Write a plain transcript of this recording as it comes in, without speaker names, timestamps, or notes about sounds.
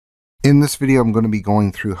In this video, I'm going to be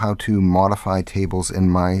going through how to modify tables in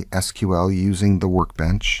MySQL using the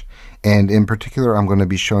Workbench. And in particular, I'm going to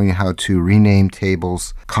be showing you how to rename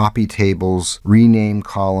tables, copy tables, rename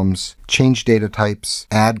columns, change data types,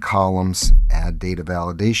 add columns, add data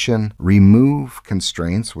validation, remove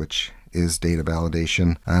constraints, which is data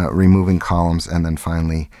validation, removing columns, and then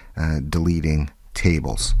finally deleting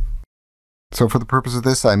tables. So for the purpose of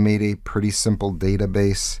this, I made a pretty simple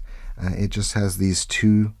database. It just has these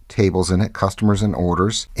two tables in it, customers and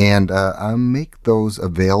orders, and I'll make those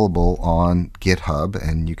available on GitHub,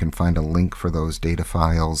 and you can find a link for those data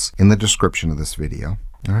files in the description of this video.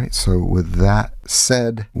 All right, so with that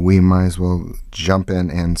said, we might as well jump in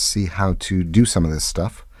and see how to do some of this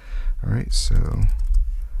stuff. All right, so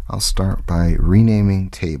I'll start by renaming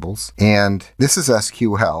tables, and this is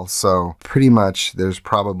SQL, so pretty much there's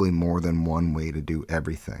probably more than one way to do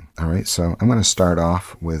everything. All right, so I'm going to start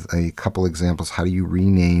off with a couple examples. How do you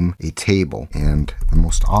rename a table? And the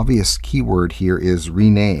most obvious keyword here is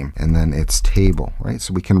rename, and then it's table, right?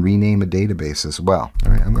 So we can rename a database as well.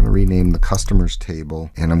 All right, I'm going to rename the customers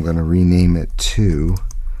table, and I'm going to rename it to,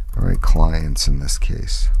 all right, clients in this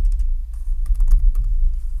case.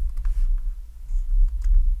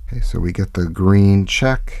 Okay, so we get the green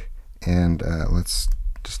check, and let's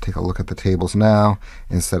just take a look at the tables now.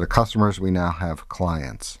 Instead of customers, we now have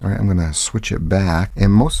clients. All right, I'm going to switch it back,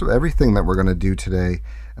 and most of everything that we're going to do today,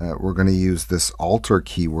 we're going to use this alter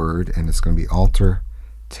keyword, and it's going to be alter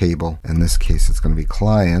table. In this case, it's going to be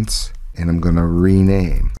clients, and I'm going to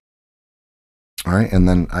rename. All right, and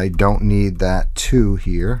then I don't need that to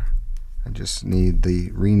here. I just need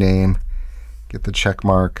the rename, get the check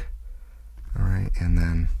mark. All right, and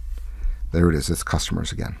then there it is, it's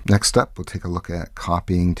customers again. Next up, we'll take a look at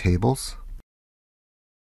copying tables.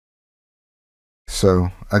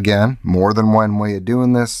 So again, more than one way of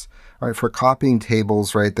doing this. All right, for copying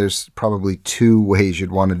tables, right, there's probably two ways you'd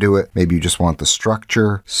want to do it. Maybe you just want the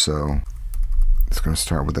structure. So it's going to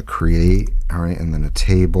start with a create, all right, and then a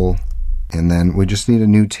table. And then we just need a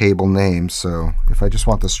new table name. So if I just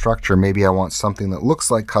want the structure, maybe I want something that looks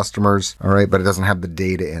like customers, all right, but it doesn't have the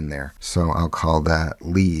data in there. So I'll call that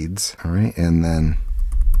leads, all right, and then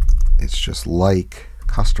it's just like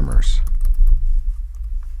customers.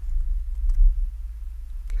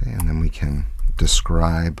 Okay, and then we can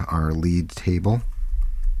describe our lead table.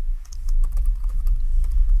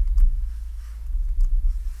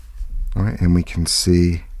 All right, and we can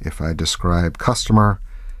see if I describe customer,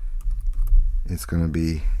 it's going to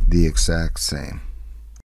be the exact same.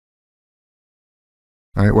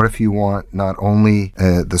 All right, what if you want not only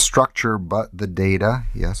the structure but the data?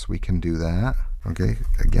 Yes, we can do that. Okay,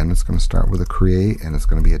 again, it's going to start with a create, and it's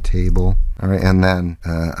going to be a table. All right, and then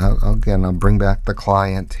I'll bring back the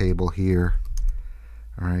client table here.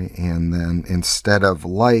 All right, and then instead of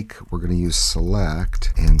like, we're going to use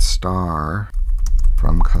select and star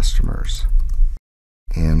from customers.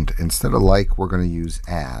 And instead of like, we're going to use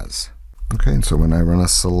as. Okay, and so when I run a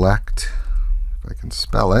select, if I can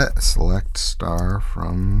spell it, select star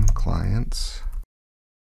from clients,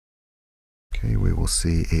 okay, we will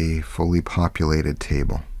see a fully populated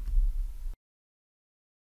table.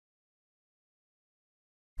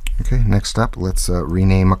 Okay, next up, let's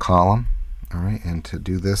rename a column. All right, and to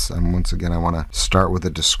do this, once again, I want to start with a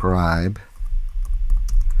describe.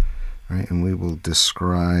 All right, and we will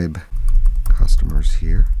describe customers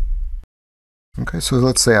here. Okay, so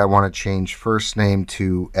let's say I want to change first name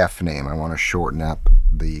to F name. I want to shorten up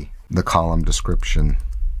the column description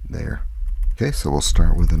there. Okay, so we'll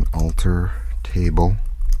start with an alter table.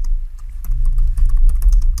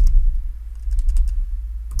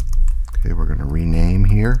 Okay, we're going to rename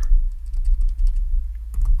here.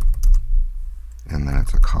 And then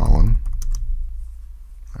it's a column.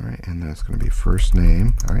 All right, and then it's going to be first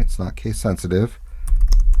name. All right, it's not case sensitive.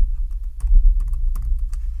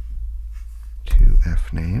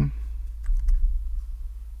 F name.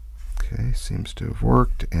 Okay, seems to have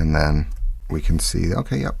worked, and then we can see,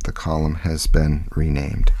 okay, yep, the column has been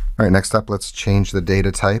renamed. All right, next up, let's change the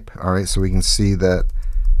data type. All right, so we can see that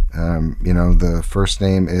you know, the first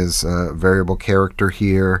name is a variable character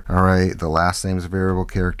here. All right, the last name is a variable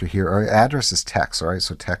character here. All right, address is text. All right,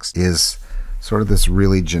 so text is sort of this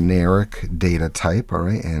really generic data type, all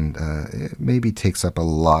right, and it maybe takes up a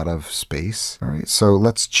lot of space. All right, so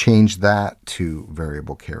let's change that to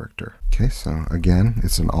variable character. Okay, so again,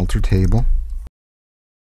 it's an alter table,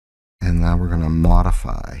 and now we're going to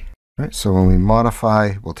modify. All right, so when we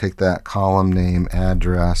modify, we'll take that column name,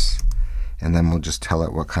 address, and then we'll just tell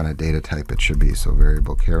it what kind of data type it should be. So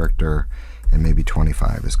variable character, and maybe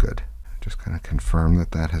 25 is good. Just kind of confirm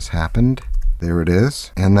that that has happened. There it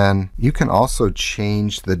is. And then you can also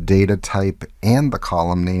change the data type and the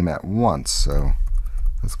column name at once. So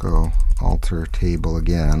let's go alter table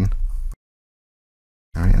again.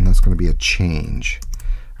 All right, and that's going to be a change.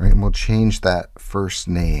 All right, and we'll change that first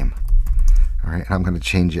name. All right, and I'm going to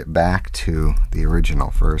change it back to the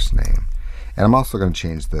original first name. And I'm also going to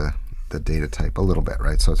change the data type a little bit,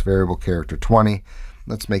 right? So it's variable character 20.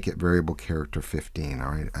 Let's make it variable character 15.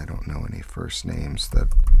 All right, I don't know any first names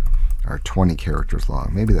that are 20 characters long.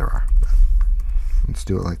 Maybe there are. Let's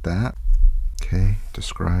do it like that. Okay,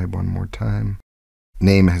 describe one more time.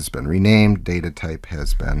 Name has been renamed. Data type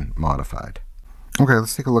has been modified. Okay,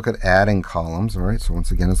 let's take a look at adding columns. All right, so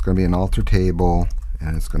once again, it's going to be an alter table,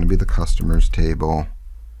 and it's going to be the customers table,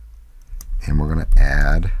 and we're going to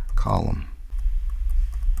add column.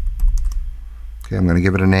 Okay, I'm going to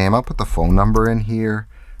give it a name. I'll put the phone number in here,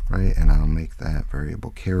 right, and I'll make that variable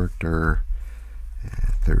character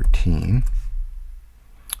 13.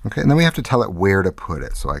 Okay, and then we have to tell it where to put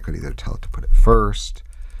it. So I could either tell it to put it first,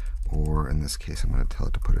 or in this case, I'm going to tell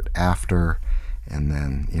it to put it after. And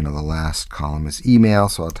then, the last column is email,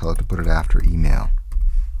 so I'll tell it to put it after email.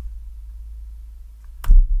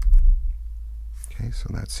 Okay, so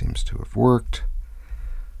that seems to have worked.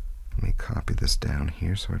 Let me copy this down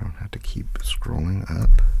here so I don't have to keep scrolling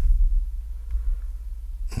up.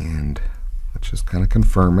 And let's just kind of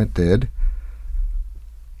confirm it did.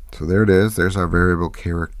 So there it is. There's our variable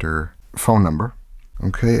character phone number.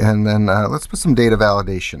 Okay, and then let's put some data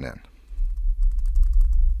validation in.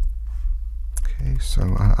 Okay, so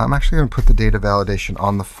I'm actually going to put the data validation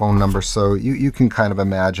on the phone number, so you can kind of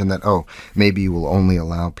imagine that, oh, maybe you will only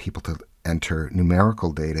allow people to enter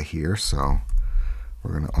numerical data here. So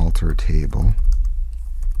we're going to alter a table,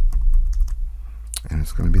 and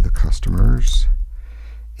it's going to be the customers,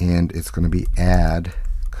 and it's going to be add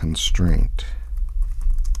constraint.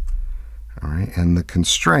 All right, and the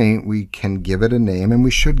constraint, we can give it a name, and we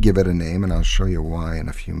should give it a name, and I'll show you why in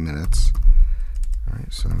a few minutes. All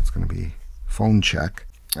right, so it's going to be phone check.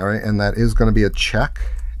 All right, and that is going to be a check,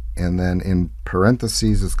 and then in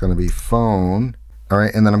parentheses it's going to be phone. All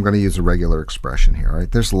right, and then I'm going to use a regular expression here. All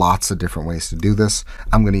right, there's lots of different ways to do this.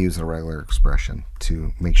 I'm going to use a regular expression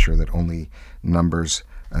to make sure that only numbers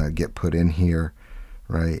get put in here,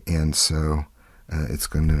 right? And so it's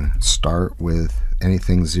going to start with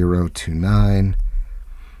anything 0 to 9.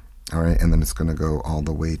 All right, and then it's going to go all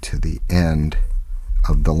the way to the end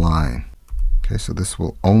of the line. Okay, so this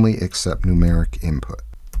will only accept numeric input.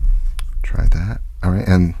 Try that. All right,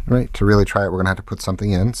 and to really try it, we're going to have to put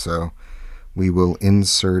something in. So we will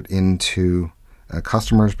insert into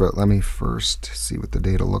customers, but let me first see what the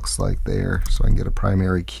data looks like there so I can get a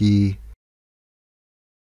primary key.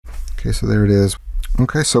 Okay, so there it is.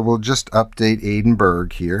 Okay, so we'll just update Edinburgh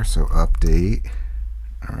here. So update.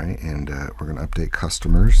 All right, and we're going to update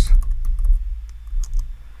customers.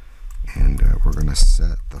 And we're going to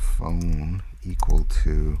set the phone equal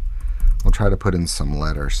to, we'll try to put in some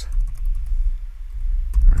letters,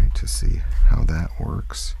 all right, to see how that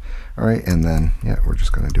works. All right, and then, we're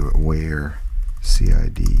just going to do it where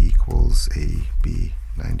CID equals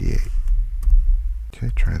AB98.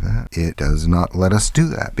 Okay, try that. It does not let us do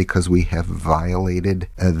that because we have violated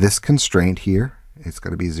this constraint here. It's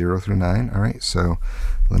going to be 0 through 9. All right, so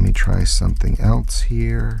let me try something else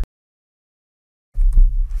here.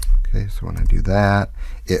 Okay, so when I do that,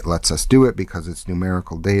 it lets us do it because it's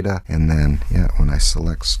numerical data. And then, when I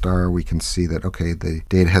select star, we can see that, okay, the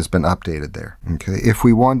data has been updated there. Okay, if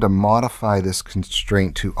we wanted to modify this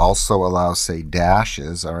constraint to also allow, say,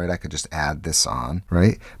 dashes, all right, I could just add this on,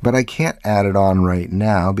 right? But I can't add it on right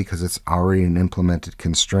now because it's already an implemented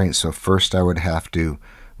constraint. So first I would have to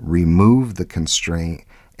remove the constraint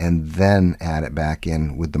and then add it back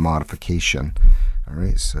in with the modification. All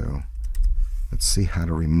right, so let's see how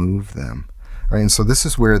to remove them. All right, and so this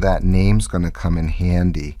is where that name's going to come in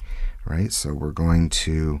handy, right? So we're going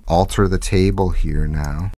to alter the table here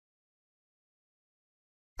now.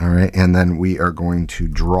 All right, and then we are going to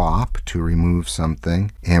drop to remove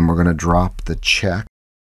something, and we're going to drop the check,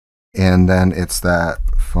 and then it's that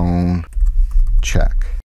phone check.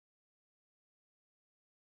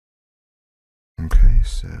 Okay,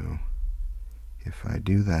 so if I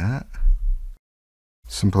do that,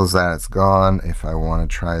 simple as that, it's gone. If I want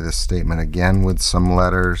to try this statement again with some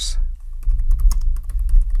letters,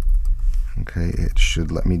 okay, it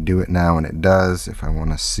should let me do it now, and it does. If I want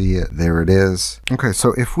to see it, there it is. Okay,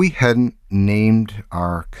 so if we hadn't named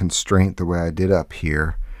our constraint the way I did up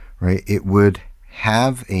here, right, it would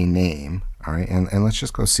have a name, all right, and let's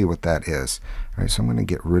just go see what that is. All right, so I'm going to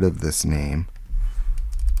get rid of this name.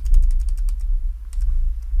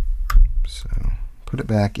 So put it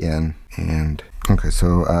back in, And okay,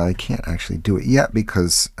 so I can't actually do it yet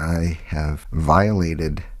because I have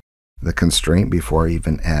violated the constraint before I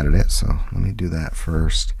even added it. So let me do that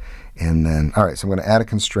first. And then, all right, so I'm going to add a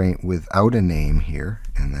constraint without a name here,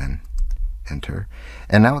 and then enter.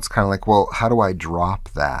 And now it's kind of like, well, how do I drop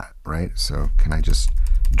that, right? So can I just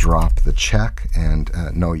drop the check? And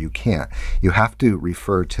no, you can't. You have to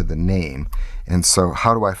refer to the name. And so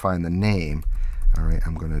how do I find the name? All right,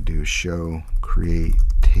 I'm going to do show create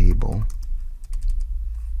table.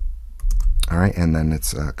 All right, and then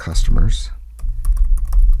it's customers.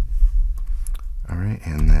 All right,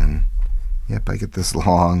 and then, yep, I get this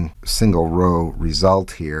long single row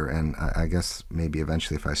result here, and I guess maybe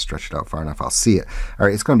eventually if I stretch it out far enough, I'll see it. All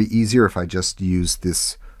right, it's going to be easier if I just use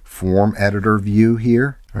this form editor view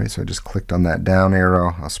here. All right, so I just clicked on that down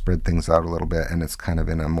arrow. I'll spread things out a little bit, and it's kind of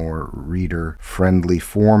in a more reader-friendly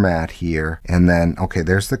format here. And then, okay,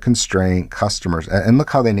 there's the constraint, customers, and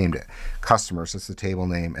look how they named it. Customers, that's the table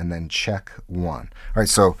name, and then check 1. All right,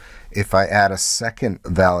 so if I add a second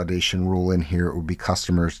validation rule in here, it would be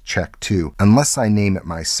customers check 2, unless I name it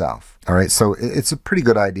myself. All right, so it's a pretty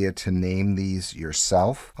good idea to name these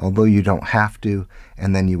yourself, although you don't have to,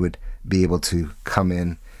 and then you would be able to come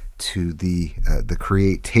in to the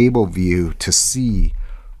create table view to see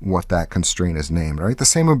what that constraint is named. Right? The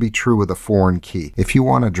same would be true with a foreign key. If you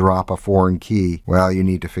want to drop a foreign key, well, you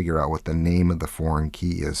need to figure out what the name of the foreign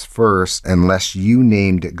key is first. Unless you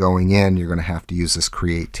named it going in, you're going to have to use this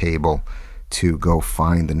create table to go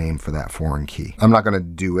find the name for that foreign key. I'm not going to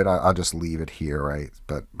do it. I'll just leave it here, right?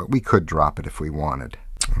 But we could drop it if we wanted.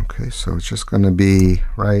 Okay, so it's just going to be,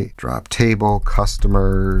 right, drop table,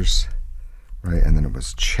 customers, right, and then it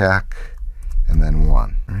was check, and then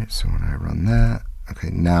 1. All right, so when I run that, okay,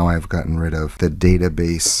 now I've gotten rid of the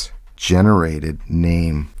database generated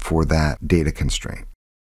name for that data constraint.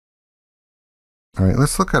 All right,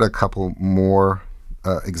 let's look at a couple more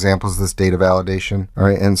examples of this data validation. All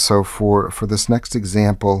right, and so for this next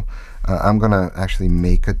example, I'm going to actually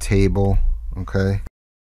make a table, okay?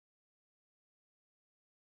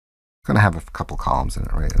 It's going to have a couple columns in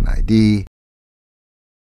it, right? An ID.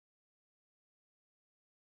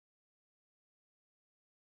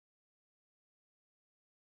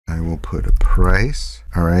 I will put a price.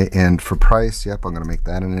 All right, and for price, yep, I'm going to make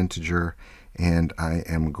that an integer, and I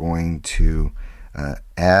am going to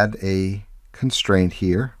add a constraint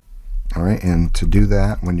here. All right, and to do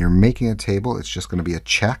that, when you're making a table, it's just going to be a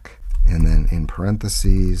check, and then in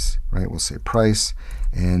parentheses, right, we'll say price,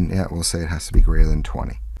 and yeah, we'll say it has to be greater than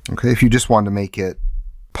 20. Okay, if you just want to make it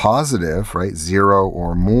positive, right, 0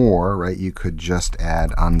 or more, right, you could just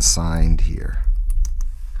add unsigned here.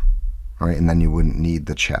 All right, and then you wouldn't need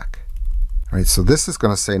the check. All right, so this is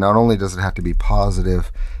going to say not only does it have to be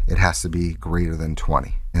positive, it has to be greater than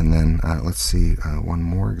 20. And then let's see one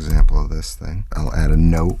more example of this thing. I'll add a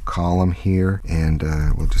note column here, and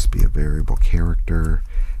we'll just be a variable character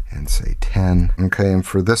and say 10. Okay, and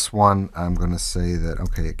for this one, I'm going to say that,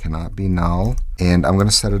 okay, it cannot be null, and I'm going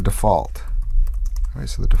to set a default. All right,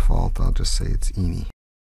 so the default, I'll just say it's any.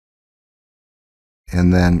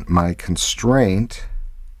 And then my constraint,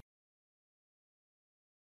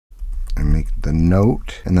 I make the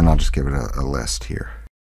note, and then I'll just give it a list here.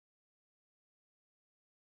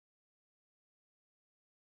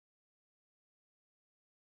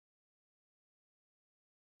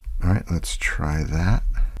 All right, let's try that.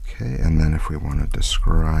 Okay, and then if we want to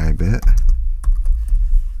describe it,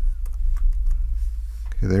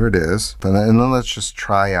 okay, there it is. And then let's just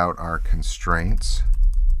try out our constraints.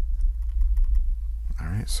 All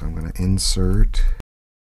right, so I'm going to insert.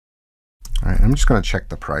 All right, I'm just going to check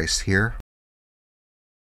the price here.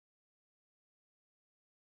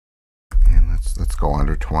 And let's go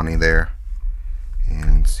under 20 there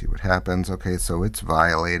and see what happens. Okay, so it's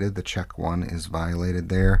violated. The check 1 is violated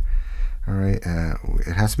there. All right,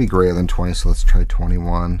 it has to be greater than 20, so let's try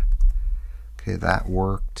 21. Okay, that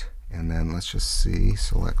worked. And then let's just see,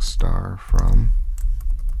 select star from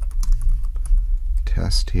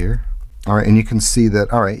test here. All right, and you can see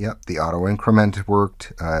that, all right, yep, the auto increment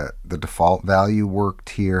worked, the default value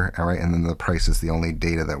worked here, all right, and then the price is the only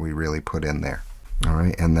data that we really put in there. All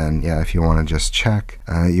right, and then, yeah, if you want to just check,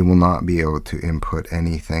 you will not be able to input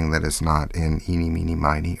anything that is not in eeny, meeny,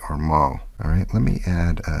 miny, or mo. All right, let me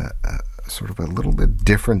add a sort of a little bit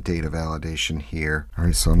different data validation here. All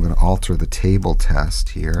right, so I'm going to alter the table test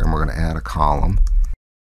here, and we're going to add a column.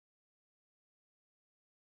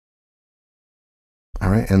 All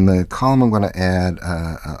right, and the column I'm going to add,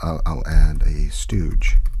 I'll add a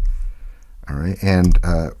stooge. All right, and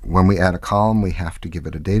when we add a column, we have to give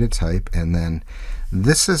it a data type, and then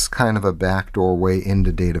this is kind of a backdoor way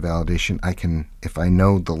into data validation. I can, if I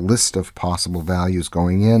know the list of possible values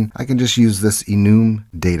going in, I can just use this Enum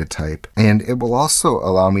data type, and it will also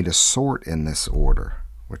allow me to sort in this order,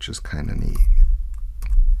 which is kind of neat.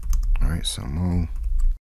 All right, so mo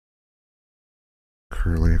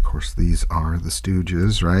curly, of course, these are the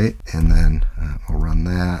stooges, right? And then we'll run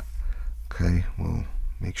that. Okay, we'll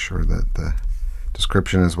make sure that the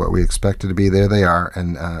description is what we expect it to be. There they are,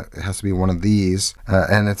 and it has to be one of these,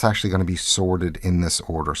 and it's actually going to be sorted in this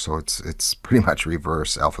order, so it's pretty much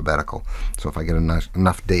reverse alphabetical. So if I get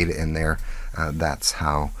enough data in there, that's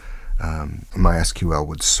how MySQL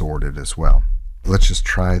would sort it as well. Let's just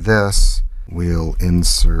try this. We'll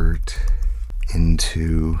insert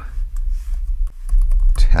into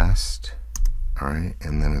test. All right,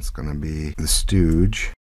 and then it's going to be the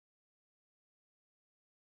stooge.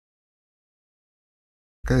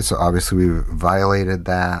 Okay, so obviously we violated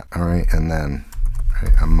that. All right, and then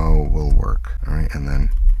a mo will work. All right, and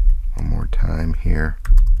then one more time here.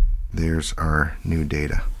 There's our new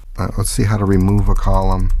data. Let's see how to remove a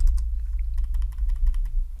column.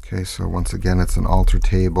 Okay, so once again, it's an alter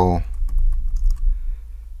table,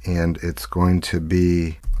 and it's going to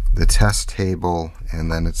be the test table,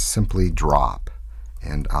 and then it's simply drop,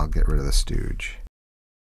 and I'll get rid of the stooge.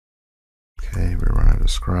 Okay, we run a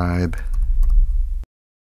describe.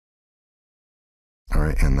 All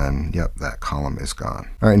right, and then, yep, that column is gone.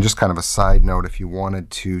 All right, and just kind of a side note, if you wanted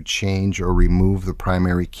to change or remove the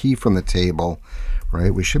primary key from the table,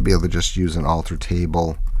 right, we should be able to just use an alter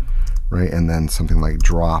table, right, and then something like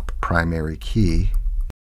drop primary key.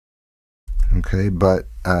 Okay, but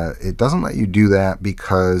it doesn't let you do that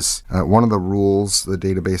because one of the rules the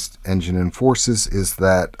database engine enforces is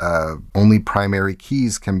that only primary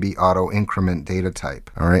keys can be auto increment data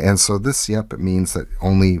type. All right, and so this, yep, it means that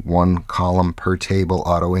only one column per table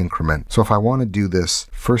auto increment. So if I want to do this,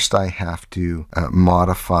 first I have to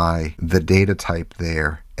modify the data type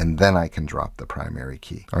there, and then I can drop the primary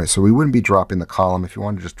key. All right, so we wouldn't be dropping the column. If you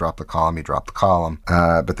want to just drop the column, you drop the column,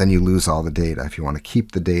 but then you lose all the data. If you want to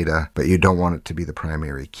keep the data, but you don't want it to be the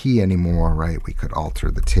primary key anymore, right, we could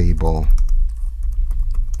alter the table.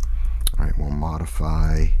 All right, we'll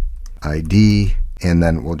modify ID, and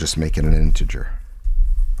then we'll just make it an integer.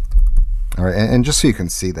 All right, and just so you can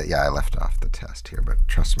see that, yeah, I left off the test here, but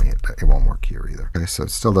trust me, it won't work here either. Okay, so it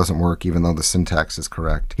still doesn't work even though the syntax is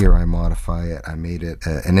correct. Here I modify it, I made it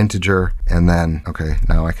an integer, and then, okay,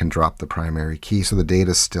 now I can drop the primary key, so the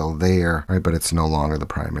data's still there, right, but it's no longer the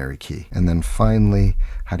primary key. And then finally,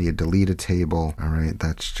 how do you delete a table? All right,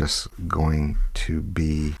 that's just going to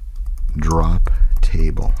be drop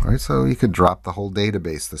table. All right, so you could drop the whole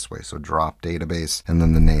database this way. So drop database, and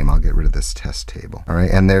then the name. I'll get rid of this test table. All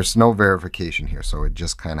right, and there's no verification here, so it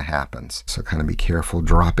just kind of happens. So kind of be careful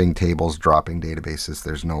dropping tables, dropping databases.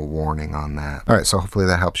 There's no warning on that. All right, so hopefully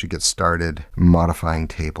that helps you get started modifying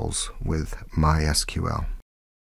tables with MySQL.